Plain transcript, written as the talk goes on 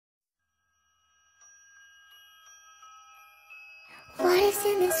What is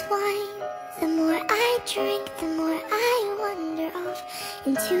in this wine? The more I drink, the more I wander off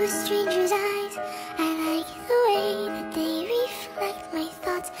into a stranger's eyes. I like the way that they reflect my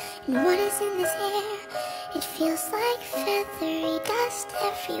thoughts. And what is in this air? It feels like feathery dust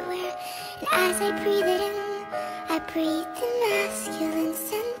everywhere. And as I breathe it in, I breathe the masculine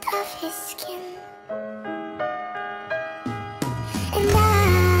scent of his skin. And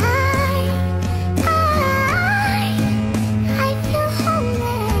I feel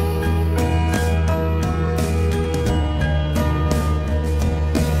homeless.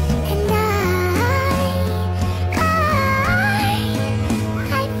 And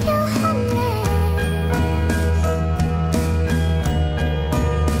I feel homeless.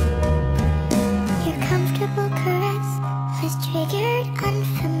 Your comfortable caress has triggered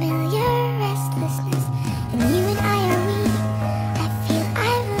unfamiliar restlessness. And you and I are weak. I feel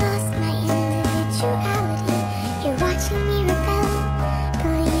I've lost my individuality. You're watching me rebel,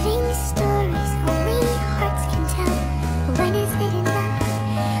 believing stories only hearts can tell. But when is it enough?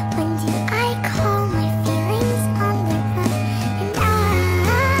 When do I call my feelings on their blood? And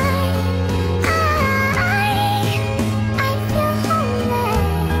I feel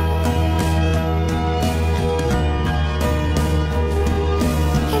homeless.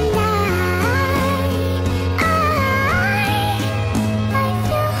 And I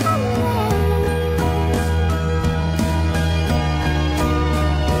feel homeless.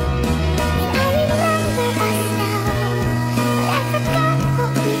 And I remember us now, but I forgot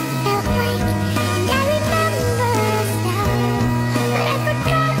what we felt like. And I remember us now, but I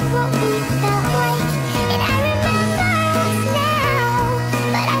forgot what we felt like. And I remember us now,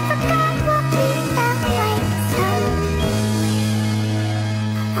 but I forgot what we felt like. Somewhere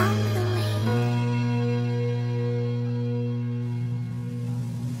along the way.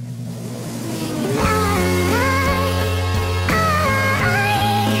 And I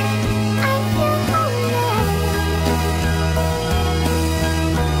feel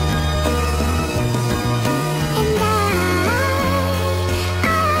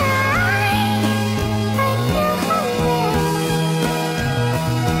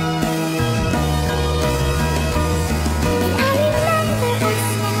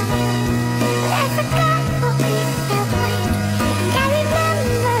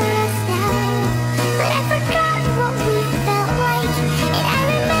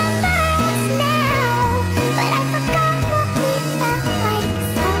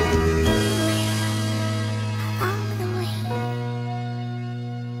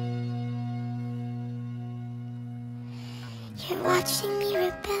You're watching me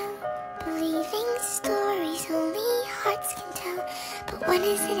rebel, believing stories only hearts can tell. But when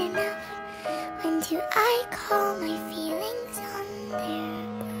is it enough? When do I call my feelings on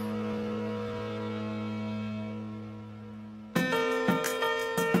their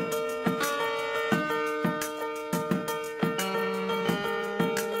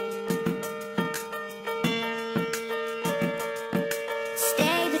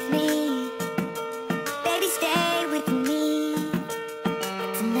Stay with me, baby, stay with me.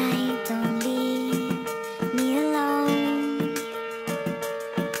 Tonight, don't leave me alone.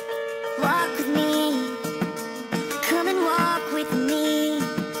 Walk with me, come and walk with me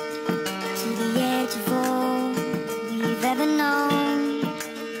to the edge of all we've ever known.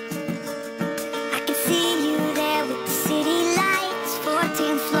 I can see you there with the city lights,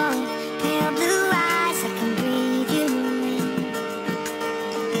 14th floor, pale blue eyes. I can breathe you in.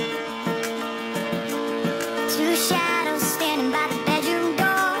 Two shadows standing by the bedroom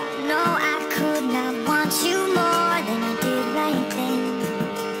door. No, I could not want you more than I did right then.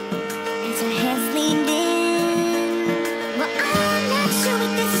 As our heads leaned in, well, I'm not sure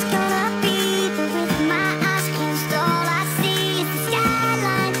what this is gonna be, but with my eyes closed, all I see is the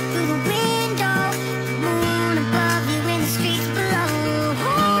skyline through the window, the moon above you and the streets below.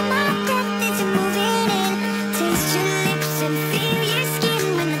 Hold my breath as you're moving in, taste your lips and feel your skin.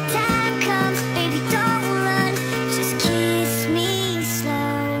 When the time comes, baby, don't run, just kiss me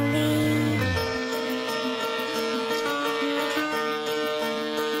slowly.